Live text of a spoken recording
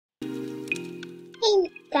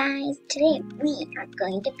guys, today we are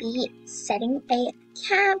going to be setting a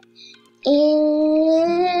camp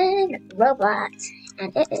in Roblox,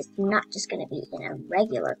 and it is not just going to be in a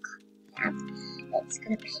regular camp, it's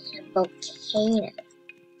going to be in a volcano.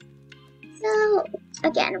 So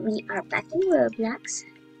again, we are back in Roblox,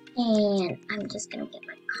 and I'm just going to get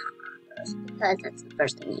my car first because that's the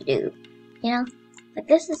first thing you do, you know? Like,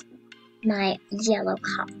 this is my yellow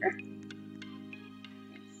car.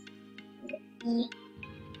 And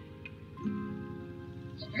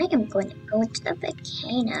I am going to go into the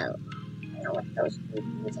volcano. I don't know what those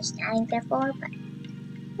dudes are standing there for, but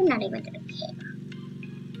I'm not even going to care.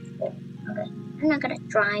 Oh, okay. I'm not good at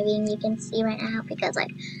driving, you can see right now, because,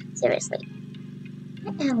 like, seriously, I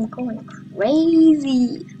am going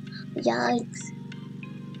crazy. Yikes.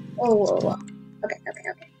 Whoa. Okay.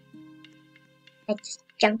 I just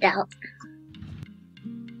jumped out.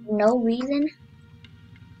 No reason.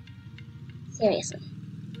 Seriously.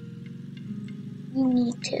 You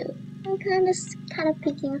need to. I'm kind of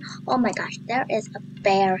peeking. Oh my gosh, there is a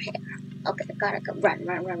bear here. Okay, I gotta go. Run.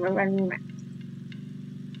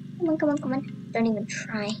 Come on. Don't even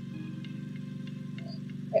try.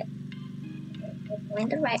 Wait. We're going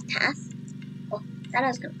the right path. Oh, I thought I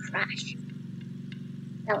was gonna crash.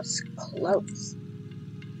 That was close.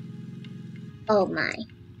 Oh my.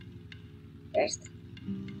 There's.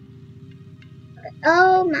 Okay.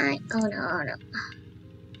 Oh my. Oh no.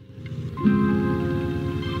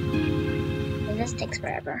 This takes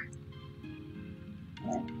forever.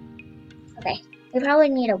 Okay, we probably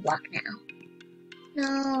need to walk now.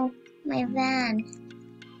 No, my van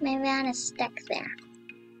is stuck there.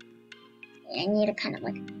 I need to kind of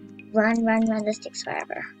like run. This takes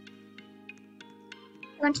forever.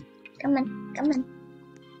 Come on.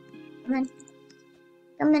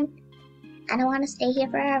 I don't want to stay here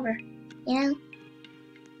forever, you know?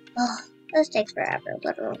 Oh, this takes forever,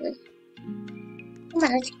 literally. Come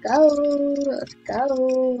on, let's go.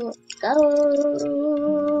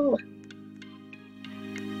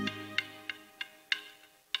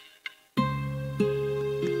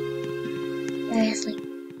 Seriously,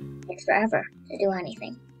 it takes forever to do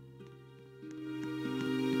anything.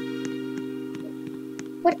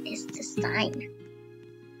 What is the sign?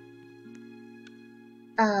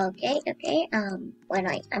 Okay. We're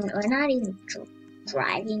not even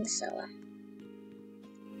driving, so.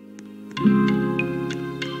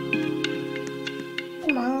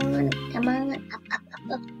 Come on,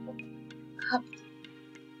 up.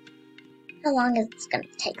 How long is this gonna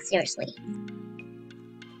take, seriously?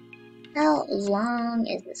 How long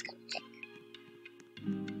is this gonna take?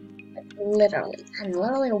 Like, literally, I'm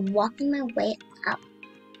literally walking my way up,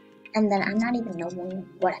 and then I'm not even knowing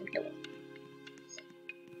what I'm doing.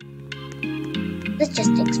 This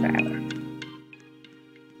just takes forever.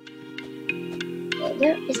 Okay,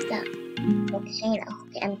 where is the volcano?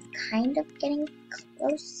 Okay, I'm kind of getting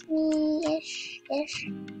close-ish.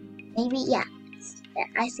 Maybe, yeah. There,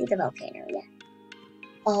 I see the volcano, yeah.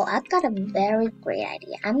 Oh, I've got a very great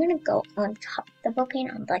idea. I'm gonna go on top of the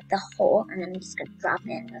volcano, like the hole, and I'm just gonna drop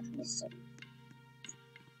in. Let me see.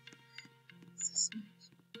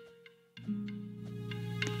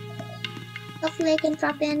 Hopefully I can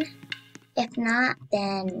drop in. If not,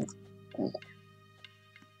 then yeah.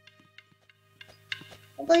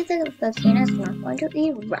 Hopefully the volcano is not going to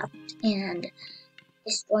erupt and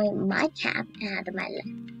destroy my camp and my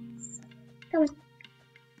land. So, come on.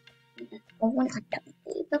 Going on top of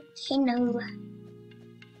the volcano.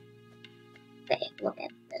 Okay, look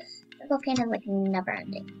at this. The volcano is like never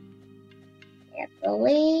ending.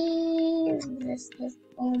 Carefully. This is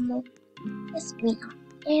almost. Yes, we are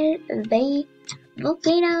in the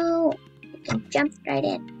volcano. You can jump right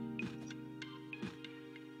in.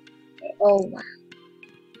 Okay, oh wow.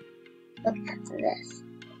 Look at this.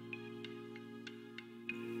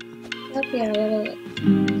 Look here, a little.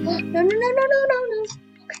 No.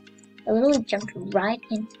 Okay. I literally jumped right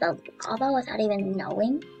into the lava without even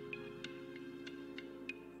knowing.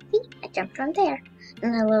 See? I jumped right there.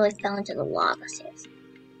 And I literally fell into the lava, seriously.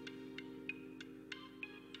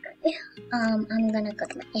 Okay. I'm gonna go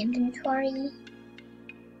to my inventory.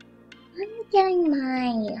 I'm getting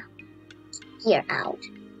my gear out.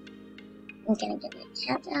 I'm gonna get my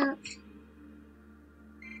cat out.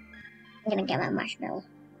 I'm gonna get my marshmallow.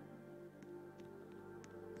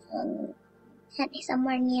 Can't be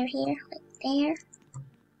somewhere near here, like there.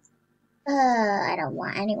 I don't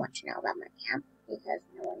want anyone to know about my camp because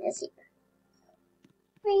no one is here.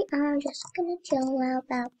 We are just gonna chill out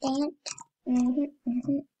about that.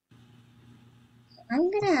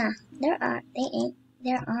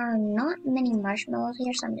 There are not many marshmallows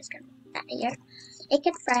here, so I'm just gonna put that here. it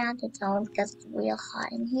can fry on its own because it's real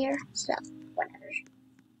hot in here, so whatever.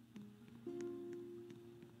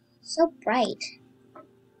 So bright.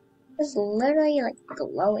 It's literally like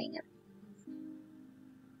glowing.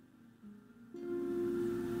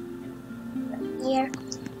 Here.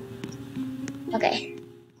 Okay.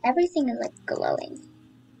 Everything is like glowing.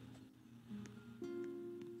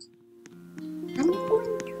 I'm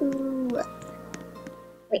going to...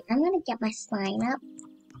 Wait, I'm gonna get my slime up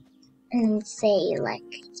and say like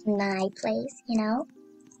it's my place, you know?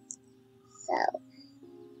 So,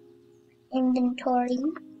 inventory.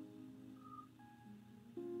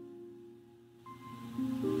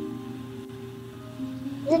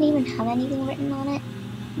 Doesn't even have anything written on it.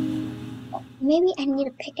 Oh, maybe I need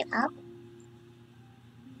to pick it up.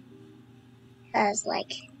 Because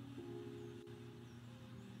like,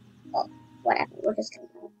 well, whatever, we're just gonna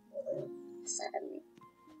go set of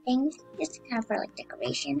things, just kind of for like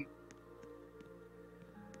decoration.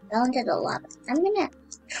 Fell into the lava. I'm gonna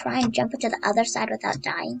try and jump into the other side without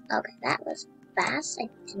dying. Okay, that was fast. I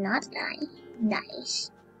did not die. Nice.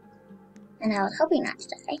 And I was hoping not to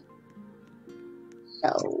die.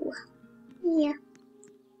 So, yeah.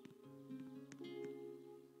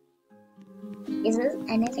 Is this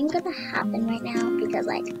anything gonna happen right now? Because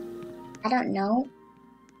like, I don't know.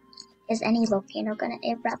 Is any volcano gonna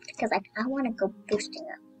erupt? Because like, I want to go boosting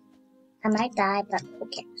up. I might die, but who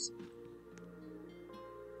cares?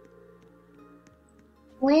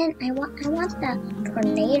 When I want the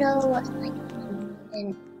tornado, like,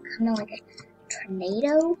 and kind of like a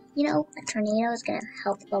tornado, you know? A tornado is gonna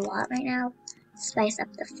help a lot right now. Spice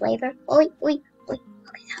up the flavor. Oi, oi, oi.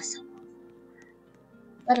 Okay, that was so cool.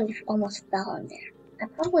 Literally almost fell in there. I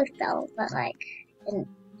probably fell, but like, didn't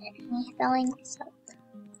hit me falling, so.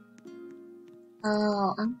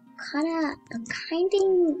 Oh, I'm kind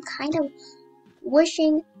of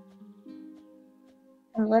wishing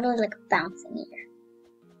I'm literally like bouncing here.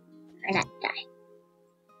 Try not to die.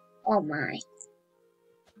 Oh my.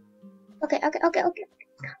 Okay.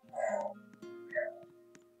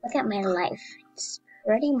 Look at my life. It's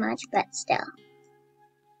pretty much, but still.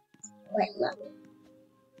 Wait, look.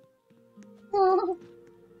 Oh.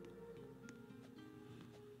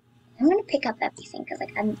 I'm gonna pick up everything because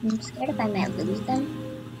like I'm scared if I might lose them.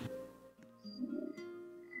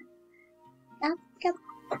 Now pick up.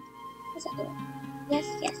 What's that doing?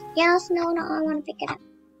 Yes. No, I want to pick it up.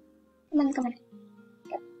 Come on.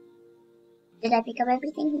 Did I pick up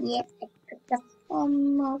everything? Yes, I picked up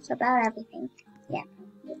almost about everything. Yeah.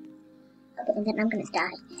 Okay, and then I'm gonna die.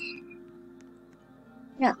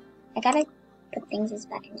 No, I gotta put things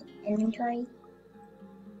back into inventory.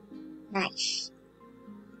 Nice.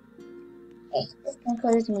 Okay, this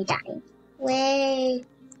concludes me dying. Way.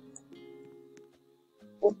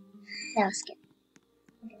 Oh, that was good.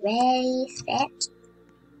 Ready, set.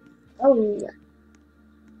 Oh.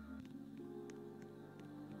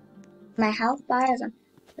 My health bar is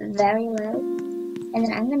very low. And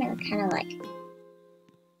then I'm gonna kind of like.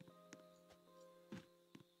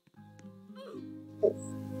 Oof.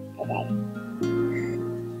 Okay.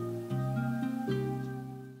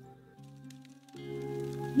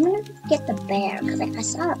 I'm gonna get the bear because like, I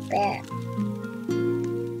saw a bear.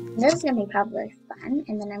 This is gonna be probably fun,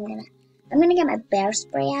 and then I'm gonna get my bear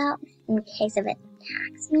spray out in case if it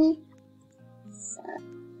attacks me. So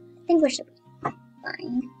I think we should be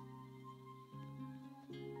fine.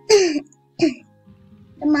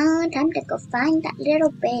 Come on, time to go find that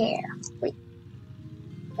little bear. Wait,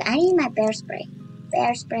 I need my bear spray.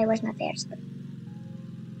 Bear spray, where's my bear spray?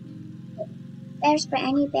 Bear spray,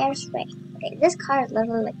 I need bear spray. Okay, this car is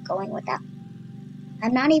literally like going without. I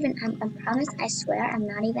promise, I swear, I'm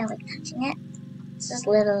not even like touching it. It's just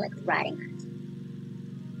literally like riding on it.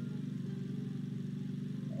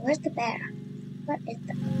 Where's the bear? What is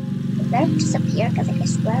the bear disappeared? Because like, I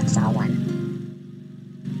swear I saw one.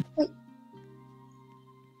 Wait.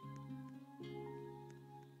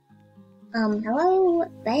 Hello,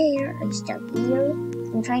 bear. Are you still here?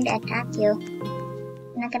 I'm trying to attack you.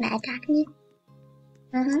 You're not gonna attack me?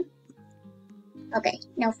 Okay,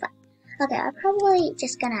 no fun. Okay, I'm probably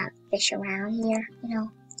just gonna fish around here, you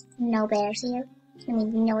know. No bears here. I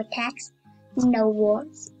mean, no attacks, no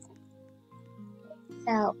wars.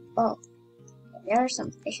 So, oh, there are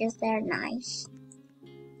some fishes there, nice.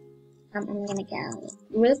 I'm gonna go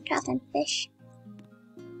rooftop and fish.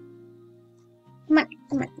 Come on,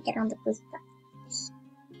 get on the rooftop.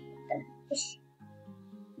 Fish.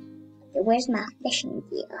 Okay, where's my fishing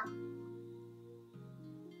gear?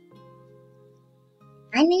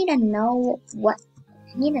 I need to know what.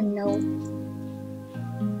 I need to know.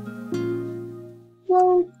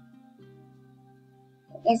 Whoa.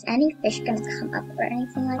 is any fish gonna come up or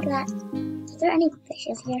anything like that? Is there any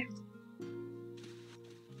fishes here?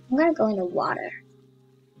 I'm gonna go in the water.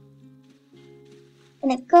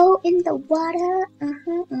 Gonna go in the water.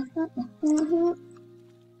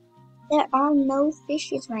 There are no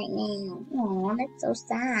fishes right now. Oh, that's so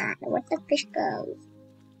sad. Where'd the fish go?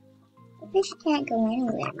 The fish can't go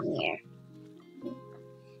anywhere near.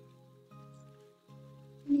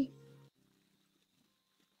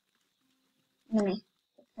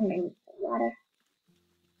 Underneath the water.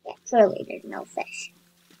 Yeah, clearly there's no fish.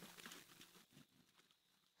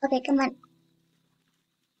 Okay, come on.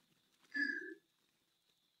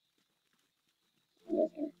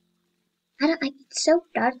 It's so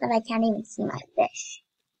dark that I can't even see my fish.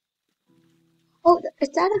 Oh, is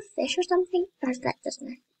that a fish or something? Or is that just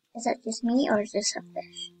me? Is that just me or is this a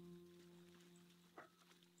fish?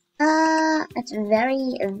 It's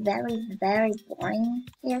very, very, very boring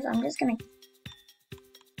here, so I'm just gonna...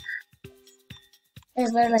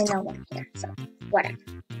 There's literally no one here, so whatever.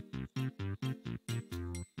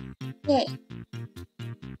 Yay.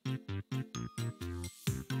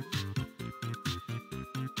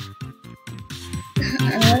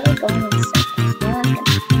 I'm literally going in circles. No one's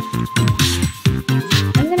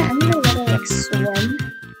gonna... I'm gonna literally like swim.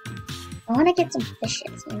 I wanna get some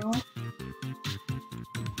fishes, you know?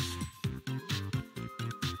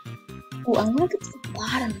 Oh, I wanna get to the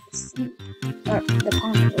bottom of the sea. Or the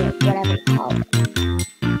pond, or whatever you call it.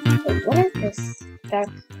 Wait, what is this dark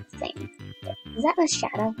thing? Is that the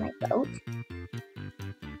shadow of my boat?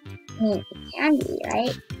 I mean, it can be,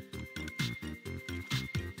 right?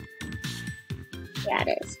 Yeah, it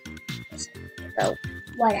is. So,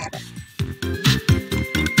 whatever.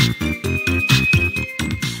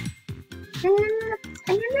 No. I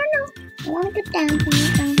want to get down from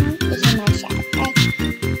it. This is my shadow, okay?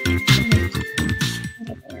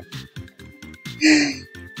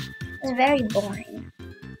 It's very boring.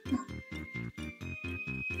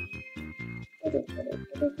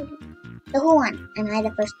 So who won? Am I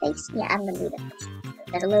the first place? Yeah, I'm gonna be the first.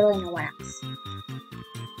 There's literally no one else.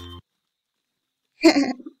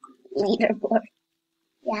 Leaderboard.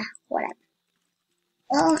 Yeah, whatever.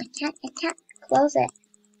 Oh, I can't close it.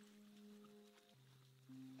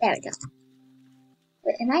 There we go.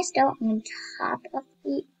 Wait, am I still on top of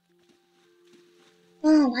the...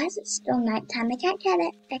 Oh, why is it still nighttime? I can't get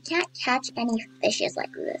it. I can't catch any fishes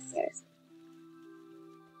like this, seriously.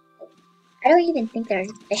 I don't even think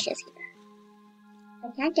there's fishes here. I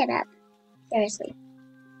can't get up. Seriously.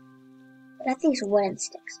 What are these wooden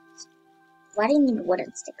sticks? Why do you need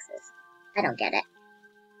wooden sticks? I don't get it.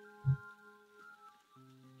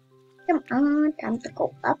 Come on, time to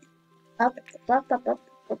go up. Up.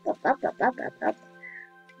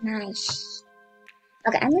 Nice.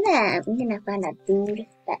 Okay, I'm gonna find a dude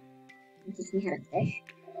that can teach me how to fish.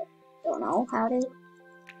 Don't know how to.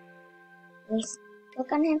 Please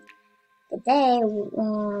look on him. Good day.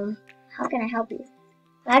 How can I help you?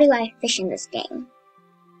 How do I fish in this game?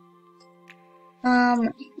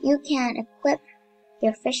 You can equip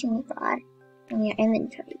your fishing rod in your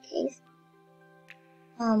inventory case.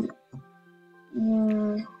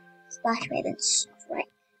 Splash Wave and Strike.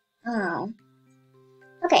 Oh.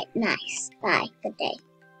 Okay, nice. Bye. Good day.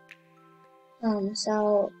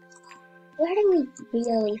 So, where do we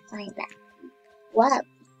really find that? What?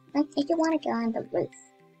 Like, if you want to go on the roof,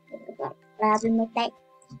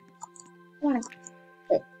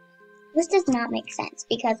 wait. This does not make sense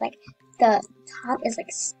because, like, the top is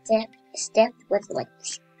like stiff with like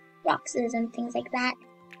rocks and things like that,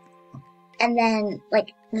 and then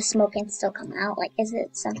like the smoke can still come out. Like, is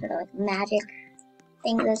it some sort of like magic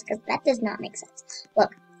thing? Because that does not make sense.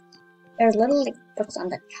 Look, there's little like bricks on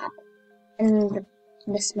the top, and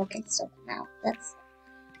the smoke can still come out. That's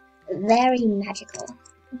very magical.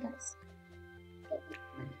 Because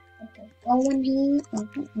go in here.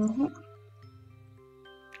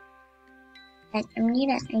 I need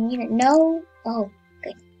it. No. Oh,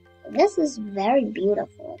 good. This is very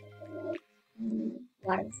beautiful.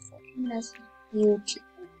 Waterfall. That's beautiful.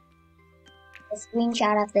 A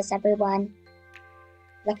screenshot of this, everyone.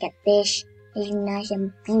 Look at this. It's nice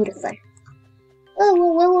and beautiful.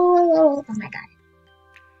 Whoa. Oh my god.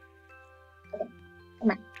 Okay,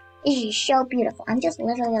 come on. This is so beautiful. I'm just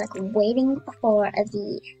literally like waiting for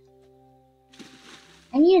the...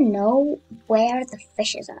 I need to know where the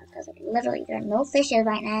fishes are, because like, literally there are no fishes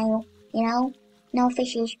right now, you know? No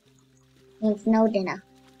fishes means no dinner.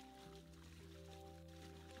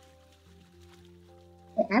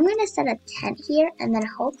 Wait, I'm gonna set a tent here, and then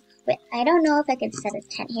hope... Wait, I don't know if I can set a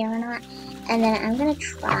tent here or not, and then I'm gonna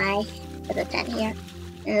try for the tent here,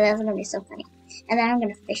 and that's gonna be so funny. And then I'm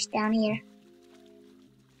gonna fish down here.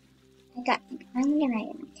 I'm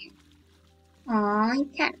gonna. Aw,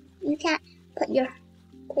 you can't put your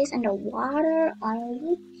place underwater? Are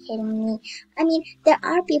you kidding me? I mean, there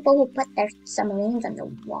are people who put their submarines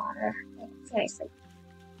underwater. Like, seriously.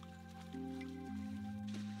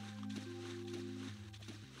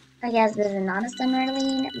 I guess this is not a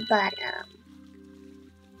submarine, but,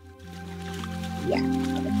 yeah.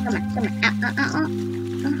 Okay, come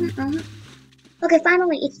on. Okay,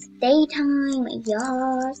 finally, it's daytime.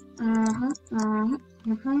 Yes.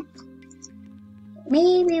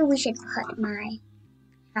 Maybe we should put my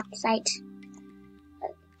campsite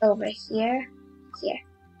over here. Here.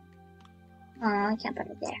 Oh, I can't put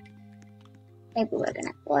it there. Maybe we're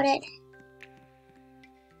gonna put it.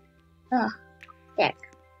 Oh, there.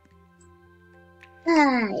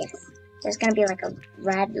 Ah, yes. There's gonna be like a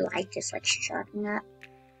red light just like shooting up.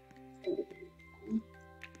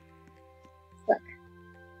 Look.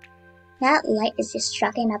 That light is just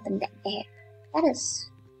shooting up in the air. That is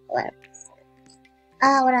hilarious.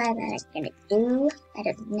 What am I gonna do? I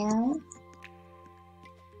don't know.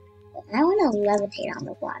 But I wanna levitate on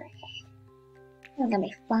the water. It's gonna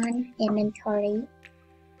be fun. Inventory.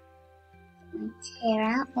 Tear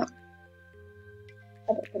out. Put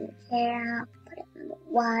it in the tear out. Put it in the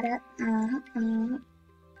water.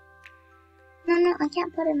 No, I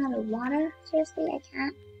can't put it in the water. Seriously, I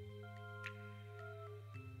can't.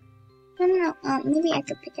 No. Maybe I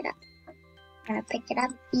could pick it up. I'm gonna pick it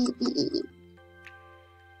up. E.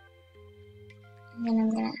 And then I'm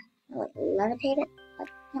gonna levitate it. But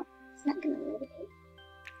no, it's not gonna levitate.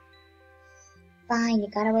 Fine, you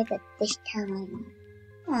got away with it this time.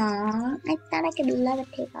 Aww, I thought I could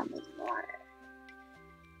levitate on the water.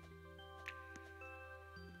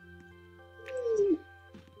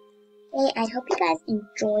 Hey, I hope you guys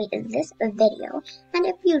enjoyed this video. And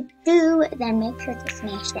if you do, then make sure to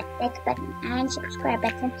smash that like button and subscribe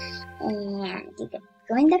button. And you can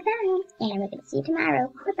join the fam. And we're gonna see you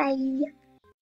tomorrow. Bye bye.